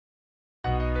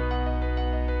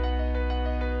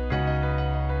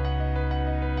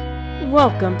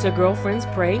Welcome to Girlfriends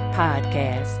Pray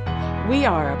Podcast. We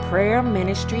are a prayer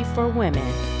ministry for women,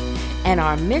 and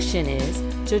our mission is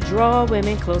to draw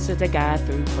women closer to God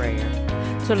through prayer.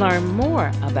 To learn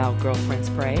more about Girlfriends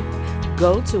Pray,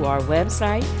 go to our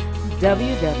website,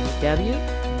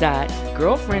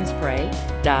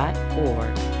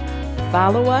 www.girlfriendspray.org.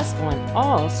 Follow us on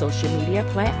all social media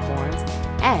platforms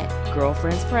at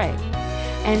Girlfriends Pray.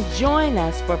 And join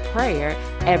us for prayer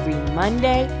every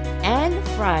Monday and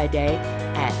Friday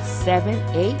at 7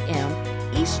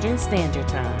 a.m. Eastern Standard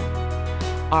Time.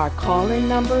 Our call-in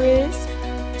number is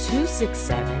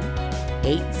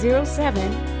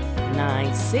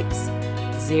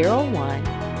 267-807-9601,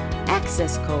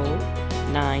 access code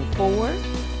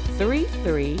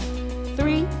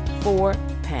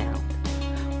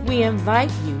 943334#. We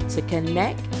invite you to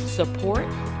connect, support,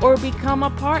 or become a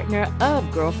partner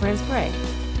of Girlfriends Pray.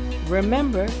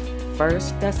 Remember,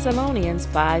 1 Thessalonians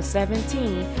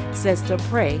 5:17 says to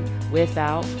pray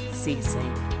without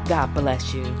ceasing. God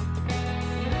bless you.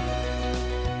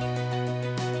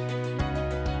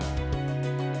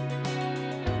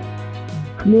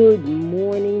 Good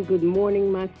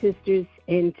morning, my sisters,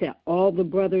 and to all the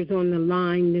brothers on the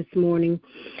line this morning.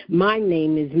 My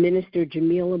name is Minister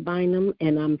Jamila Bynum,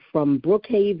 and I'm from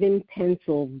Brookhaven,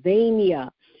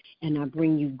 Pennsylvania, and I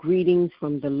bring you greetings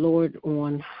from the Lord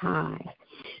on high.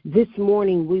 This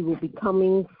morning we will be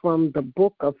coming from the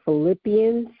book of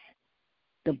Philippians,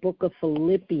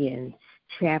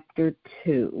 chapter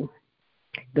 2.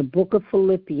 The book of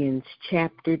Philippians,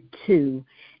 chapter 2,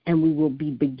 and we will be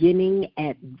beginning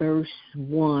at verse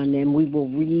 1, and we will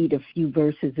read a few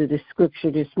verses of the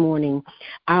scripture this morning.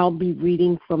 I'll be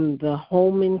reading from the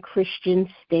Holman Christian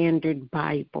Standard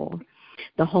Bible.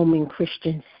 The Holman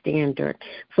Christian Standard,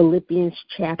 Philippians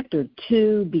chapter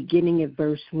 2, beginning at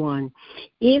verse 1.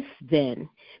 If then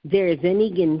there is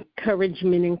any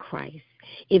encouragement in Christ,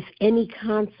 if any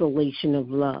consolation of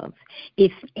love,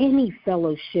 if any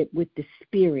fellowship with the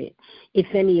Spirit,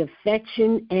 if any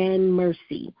affection and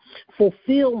mercy,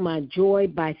 fulfill my joy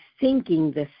by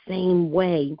thinking the same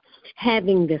way,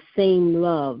 having the same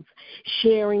love,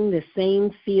 sharing the same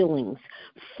feelings,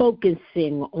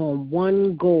 focusing on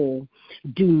one goal.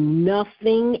 Do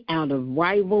nothing out of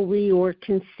rivalry or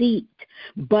conceit,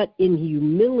 but in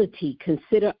humility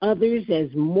consider others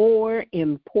as more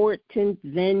important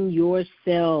than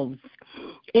yourselves.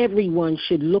 Everyone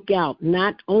should look out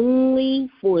not only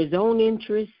for his own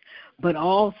interests, but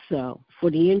also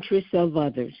for the interests of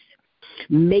others.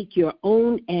 Make your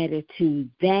own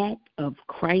attitude that of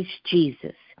Christ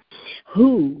Jesus,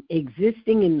 who,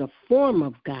 existing in the form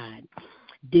of God,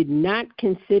 did not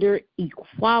consider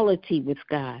equality with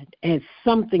God as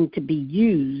something to be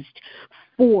used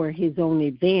for his own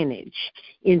advantage.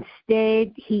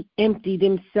 Instead, he emptied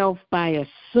himself by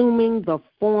assuming the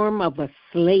form of a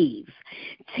slave,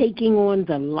 taking on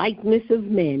the likeness of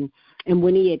men, and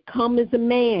when he had come as a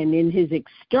man in his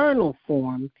external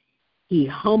form, he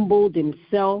humbled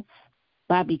himself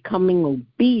by becoming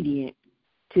obedient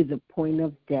to the point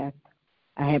of death.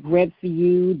 I have read for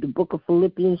you the book of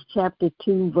Philippians chapter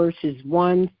 2, verses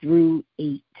 1 through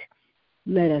 8.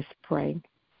 Let us pray.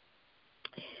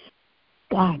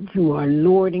 God, you are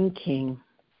Lord and King.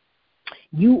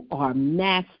 You are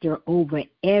master over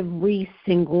every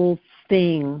single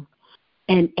thing,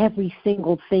 and every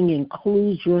single thing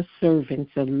includes your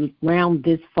servants around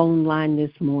this phone line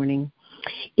this morning.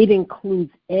 It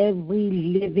includes every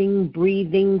living,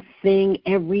 breathing thing,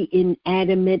 every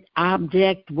inanimate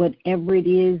object, whatever it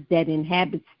is that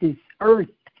inhabits this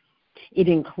earth. It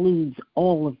includes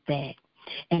all of that.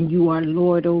 And you are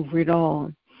Lord over it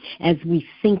all. As we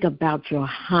think about your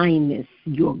highness,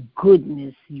 your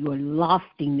goodness, your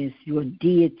loftiness, your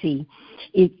deity,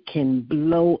 it can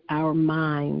blow our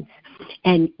minds.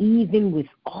 And even with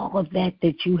all of that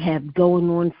you have going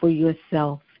on for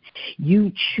yourself,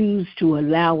 you choose to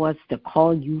allow us to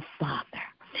call you Father,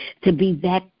 to be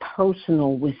that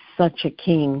personal with such a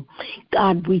King.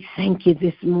 God, we thank you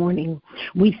this morning.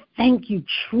 We thank you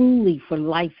truly for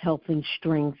life, health, and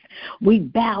strength. We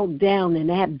bow down in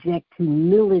abject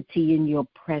humility in your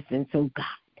presence, oh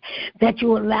God, that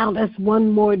you allowed us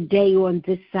one more day on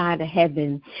this side of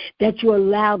heaven, that you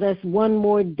allowed us one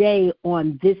more day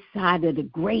on this side of the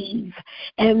grave,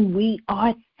 and we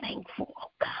are thankful,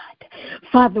 oh God.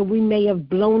 Father, we may have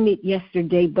blown it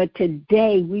yesterday, but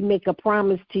today we make a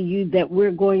promise to you that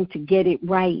we're going to get it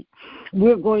right.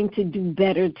 We're going to do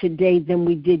better today than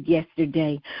we did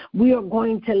yesterday. We are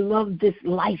going to love this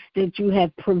life that you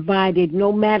have provided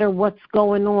no matter what's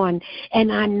going on.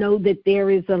 And I know that there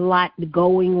is a lot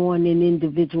going on in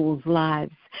individuals'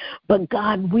 lives. But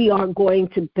God, we are going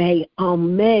to pay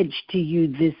homage to you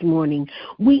this morning.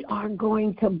 We are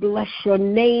going to bless your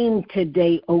name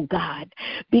today, oh God,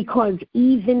 because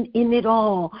even in it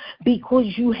all, because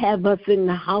you have us in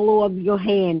the hollow of your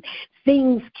hand,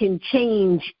 things can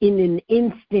change in an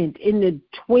instant, in the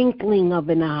twinkling of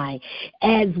an eye.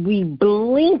 As we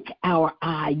blink our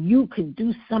eye, you could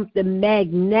do something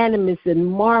magnanimous and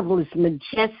marvelous,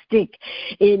 majestic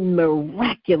and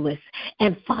miraculous.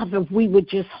 And Father, if we would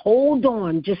just hold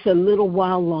on just a little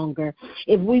while longer,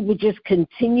 if we would just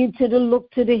continue to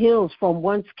look to the hills from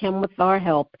whence cometh our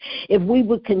help, if we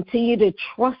would continue to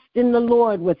trust in the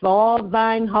Lord with all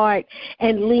thine heart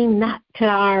and lean not to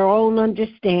our own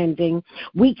understanding,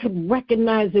 we could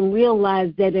recognize and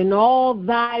realize that in all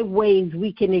thy ways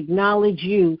we can acknowledge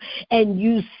you, and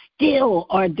you still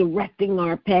are directing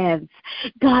our paths.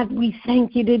 God, we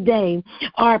thank you today.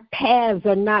 Our paths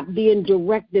are not being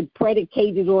directed,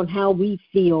 predicated on how we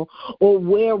feel or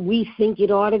where we think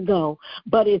it ought to go,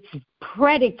 but it's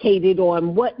predicated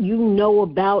on what you know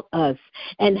about us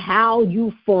and how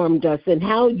you formed us and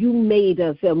how you made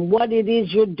us and what it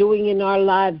is you're doing in our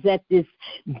lives at this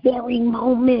very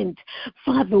moment.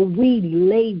 Father, we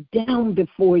lay down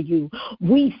before you.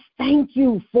 We thank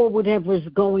you for whatever's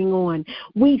going on.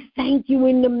 We thank you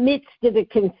in the midst of the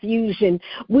confusion.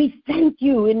 We thank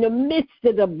you in the midst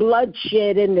of the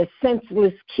bloodshed and the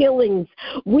senseless killings.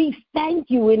 We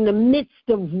thank you in the midst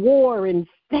of war and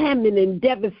famine and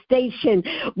devastation.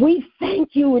 We thank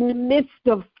you in the midst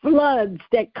of floods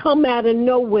that come out of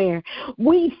nowhere.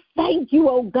 We thank you,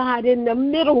 oh God, in the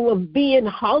middle of being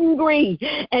hungry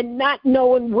and not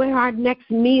knowing where our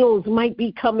next meals might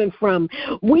be coming from.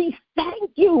 We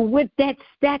thank you with that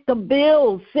stack of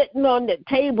bills sitting on the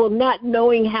table, not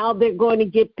knowing how they're going to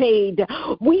get paid.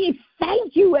 We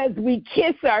thank you as we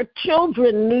kiss our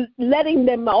children, letting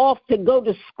them off to go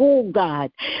to school,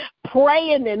 God,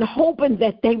 praying and hoping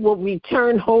that they will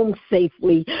return home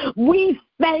safely. We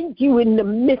thank you in the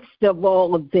midst of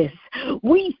all of this.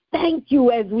 We thank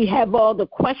you as we have all the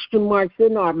question marks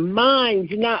in our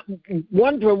minds, not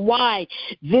wondering why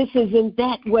this isn't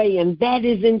that way and that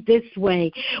isn't this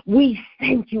way. We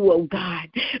thank you, oh God,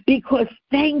 because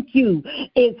thank you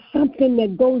is something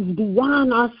that goes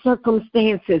beyond our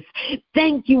circumstances.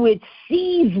 Thank you, it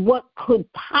sees what could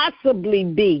possibly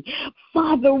be.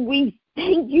 Father, we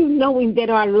thank you, knowing that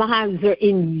our lives are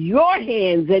in your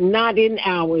hands and not in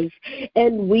ours.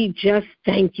 And we just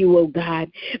thank you, oh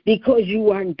God, because you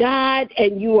are God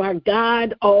and you are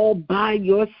God all by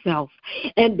yourself.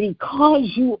 And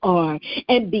because you are,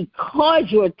 and because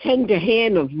your tender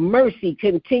hand of mercy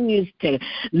continues to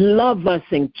love us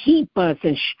and keep us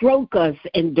and stroke us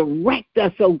and direct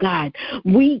us, oh God,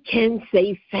 we can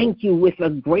say thank you with a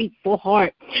grateful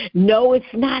heart. No, it's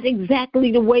not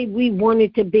exactly the way we want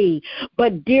it to be.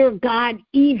 But, dear God,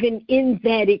 even in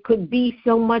that, it could be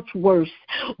so much worse.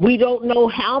 We don't know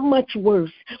how much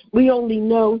worse. We only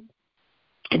know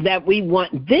that we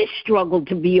want this struggle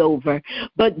to be over.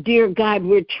 But, dear God,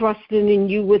 we're trusting in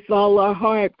you with all our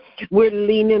heart. We're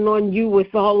leaning on you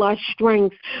with all our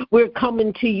strength. We're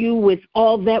coming to you with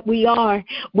all that we are.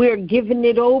 We're giving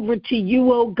it over to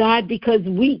you, oh God, because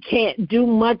we can't do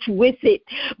much with it.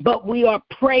 But we are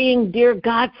praying, dear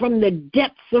God, from the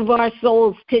depths of our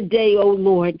souls today, oh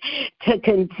Lord, to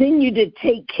continue to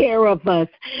take care of us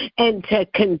and to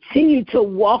continue to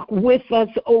walk with us,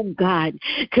 oh God.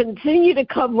 Continue to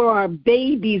cover our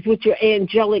babies with your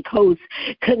angelic hosts.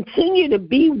 Continue to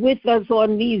be with us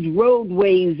on these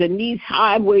roadways and these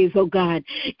highways, oh God.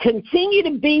 Continue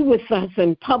to be with us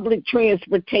in public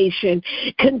transportation.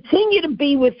 Continue to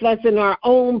be with us in our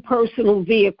own personal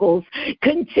vehicles.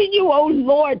 Continue, oh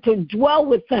Lord, to dwell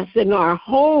with us in our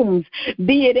homes,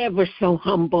 be it ever so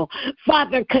humble.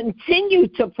 Father, continue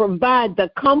to provide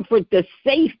the comfort, the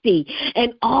safety,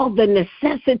 and all the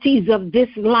necessities of this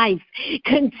life.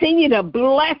 Continue to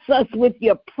bless us with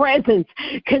your presence.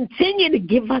 Continue to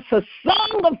give us a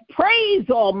song of praise,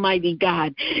 Almighty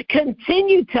God.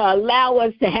 Continue to allow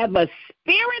us to have a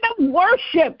spirit of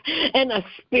worship and a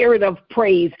spirit of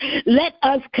praise. Let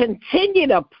us continue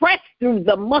to press through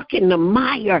the muck and the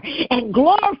mire and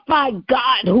glorify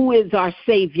God, who is our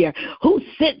Savior, who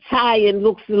sits high and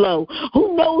looks low,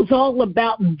 who knows all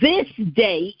about this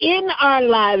day in our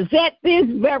lives at this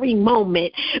very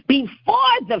moment before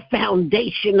the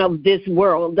foundation of this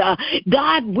world.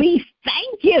 God, we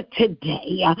thank you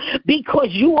today because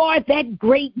you are that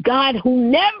great God who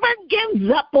never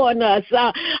gives up on us.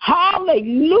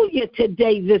 Hallelujah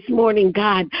today, this morning,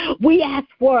 God. We ask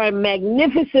for a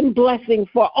magnificent blessing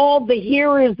for all the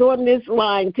hearers on this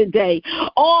line today,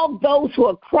 all those who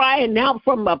are crying out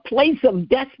from a place of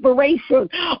desperation,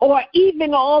 or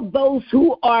even all those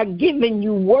who are giving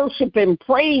you worship and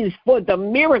praise for the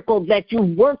miracle that you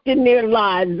worked in their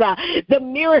lives, the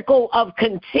miracle of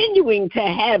continuing to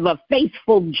have a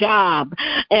faithful job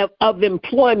of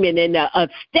employment and a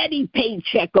steady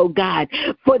paycheck, oh God.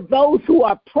 For those who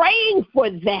are praying for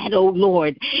that, oh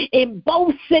Lord, in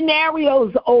both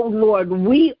scenarios, oh Lord,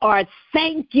 we are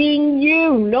thanking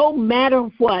you no matter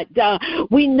what.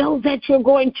 We know that you're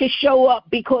going to show up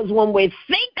because when we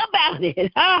think about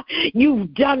it,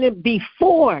 you've done it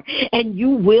before and you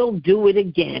will do it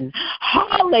again.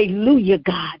 Hallelujah,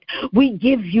 God. We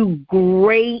give you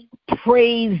great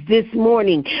praise this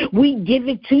morning. We give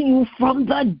it to you from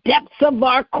the depths of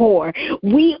our core.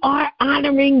 We are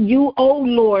honoring you, oh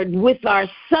Lord, with our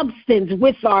substance,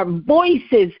 with our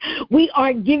voices. We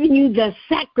are giving you the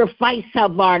sacrifice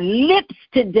of our lips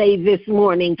today, this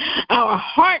morning. Our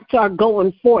hearts are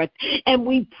going forth, and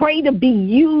we pray to be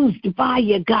used by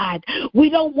you, God. We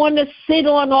don't want to sit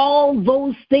on all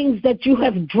those things that you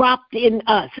have dropped in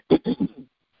us.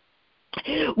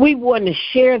 We want to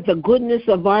share the goodness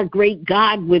of our great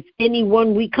God with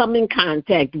anyone we come in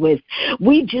contact with.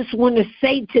 We just want to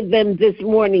say to them this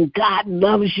morning, God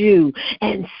loves you,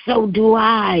 and so do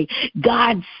I.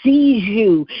 God sees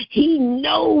you. He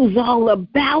knows all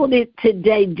about it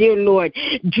today, dear Lord.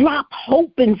 Drop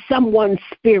hope in someone's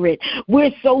spirit.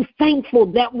 We're so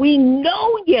thankful that we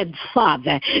know you,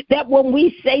 Father, that when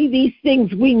we say these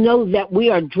things, we know that we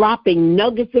are dropping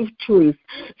nuggets of truth.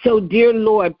 So, dear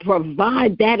Lord, provide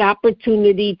that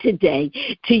opportunity today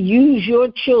to use your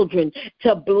children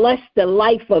to bless the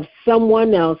life of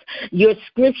someone else. Your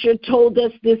scripture told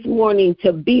us this morning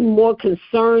to be more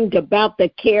concerned about the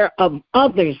care of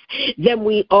others than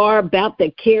we are about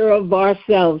the care of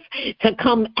ourselves, to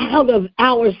come out of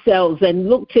ourselves and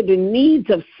look to the needs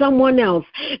of someone else,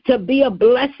 to be a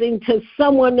blessing to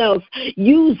someone else.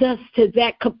 Use us to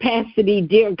that capacity,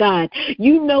 dear God.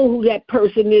 You know who that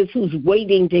person is who's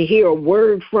waiting to hear a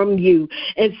word from you.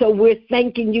 And so we're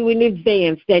thanking you in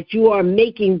advance that you are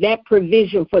making that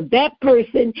provision for that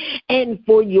person and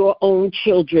for your own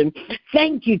children.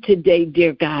 Thank you today,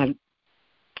 dear God,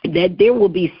 that there will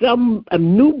be a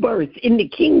new birth in the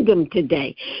kingdom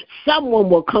today. Someone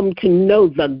will come to know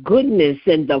the goodness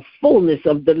and the fullness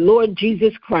of the Lord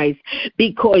Jesus Christ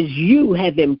because you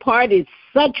have imparted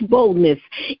such boldness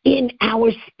in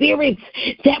our spirits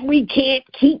that we can't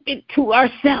keep it to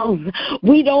ourselves.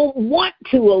 We don't want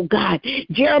to, oh God.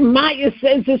 Jeremiah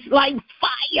says it's like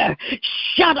fire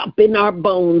shut up in our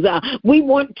bones. We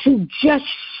want to just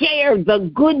share the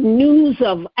good news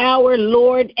of our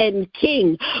Lord and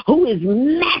King, who is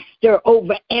master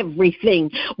over everything.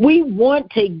 We want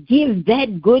to give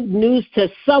that good news to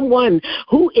someone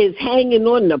who is hanging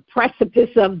on the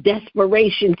precipice of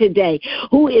desperation today,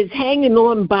 who is hanging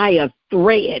on by a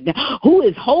thread, who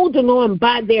is holding on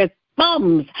by their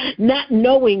thumbs, not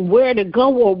knowing where to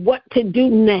go or what to do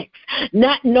next,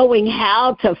 not knowing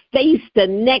how to face the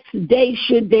next day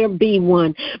should there be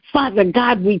one. Father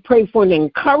God, we pray for an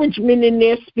encouragement in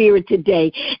their spirit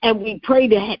today, and we pray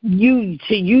to you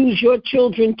to use your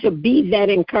children to be that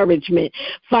encouragement.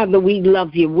 Father, we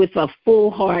love you with a full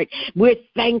heart. We're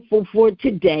thankful for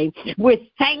today. We're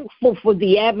thankful for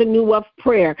the avenue of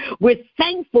prayer. We're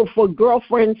thankful for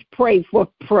Girlfriends Pray for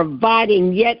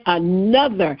providing yet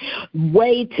another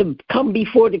way to come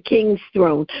before the King's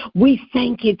throne. We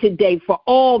thank you today for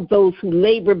all those who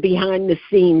labor behind the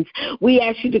scenes. We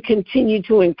ask you to continue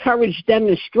to encourage them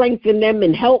and strengthen them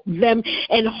and help them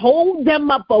and hold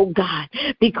them up, oh God,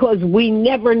 because we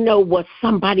never know what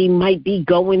somebody might be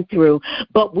going through,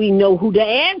 but we know who the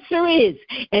answer is,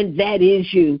 and that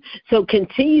is you. So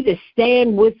continue to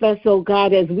stand with us, oh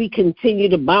God, as we continue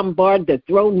to bombard the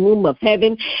throne room of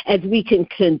heaven, as we can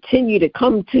continue to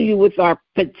come to you with our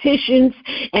petitions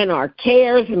and our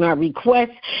cares and our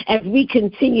requests, as we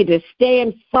continue to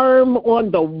stand firm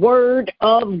on the word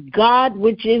of God,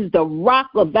 which is the rock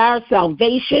of our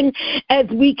salvation, as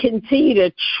we continue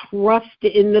to trust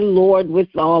in the Lord with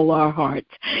all our hearts.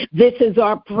 This is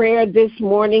our prayer this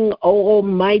morning, O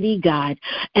Almighty God,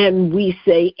 and we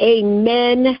say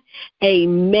amen,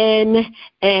 amen,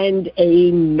 and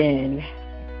amen.